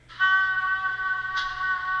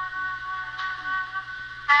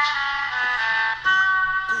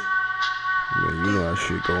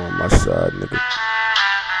shit go on my side, nigga.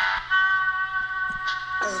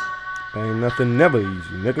 Ain't nothing never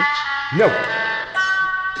easy, nigga. Never.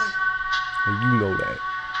 And you know that.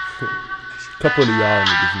 Couple of y'all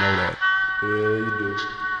niggas know that. Yeah, you do.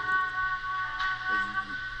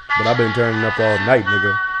 But I've been turning up all night,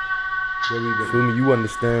 nigga. Feel me? You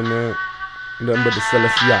understand, man? Nothing but the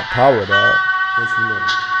Celestial power, dog. What you know?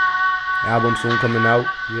 Album soon coming out.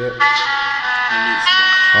 Yeah.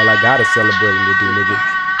 All I got is celebrating to do, nigga.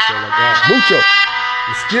 That's all I got. Mucho.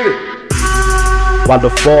 Let's get it. While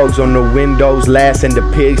the fog's on the windows last and the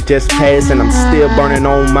pigs just pass, and I'm still burning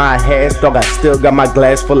on my hash. Dog, I still got my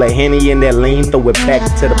glass full of Henny and that lean. Throw it back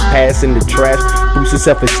to the past in the trash. Boost your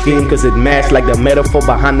self-esteem cause it matched like the metaphor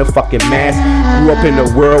behind the fucking mask. Grew up in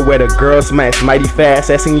a world where the girls smash mighty fast,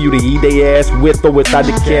 asking you to eat they ass with or without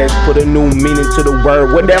the cash. Put a new meaning to the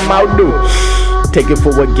word, what that mouth do? Take it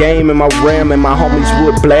for a game in my ram and my homies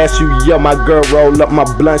would blast you. Yo, my girl roll up my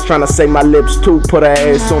blunts trying to say my lips too. Put her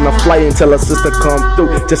ass on a flight until her sister come through.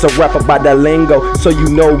 Just a rap about that lingo so you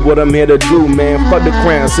know what I'm here to do, man. Fuck the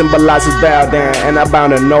crown, symbolizes bow down and I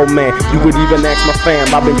bound to no man. You could even ask my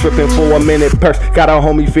fam, I've been tripping for a minute. Purse got a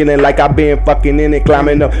homie feeling like I been fucking in it.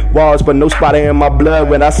 Climbing up walls but no spot in my blood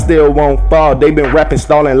when I still won't fall. They been rapping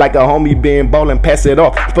stalling like a homie been ballin'. Pass it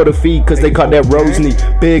off for the feed cause they caught that rose knee.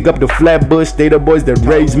 Big up the Flatbush, they the boys that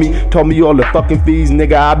raised me. Told me all the fucking fees,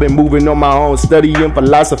 nigga. I've been moving on my own, studying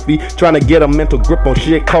philosophy, trying to get a mental grip on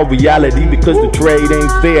shit called reality. Because the trade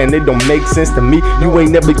ain't fair and it don't make sense to me. You ain't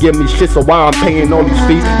never give me shit, so why I'm paying all these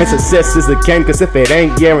fees? And success is a game, cause if it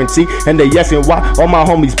ain't guaranteed, and they asking why all my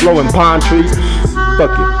homies blowing pine trees.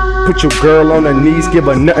 Fuck it, put your girl on her knees, give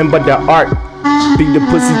her nothing but the art. Beat the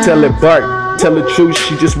pussy till it bark. Tell the truth,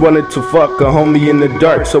 she just wanted to fuck a homie in the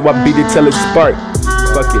dark, so I beat it till it spark.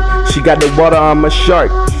 Fuck it, she got the water, I'm a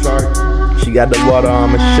shark. She got the water,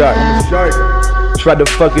 I'm a shark. Tried to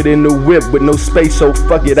fuck it in the whip with no space, so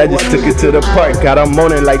fuck it, I just took it to the park. Got her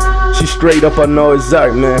moaning like she straight up on no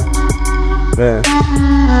Ozark, man.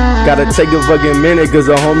 Gotta take a fucking minute cause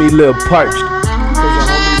a homie little parched.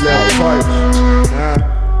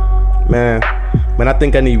 Man, I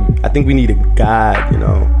think we need a guide, you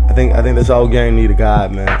know. I think this whole gang need a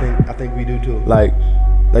guide, man. I think we do too. Like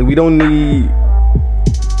we don't need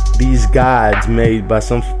these guides made by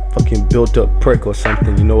some fucking built up prick or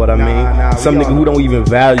something, you know what I mean? Some nigga who don't even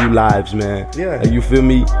value lives, man. Yeah. Like, you feel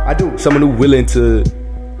me? I do. Someone who willing to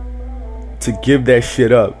give that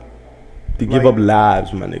shit up. To give up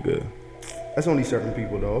lives, my nigga. That's only certain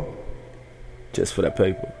people though. Just for that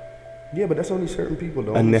paper. Yeah, but that's only certain people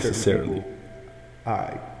though. Unnecessarily.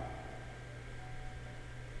 Alright.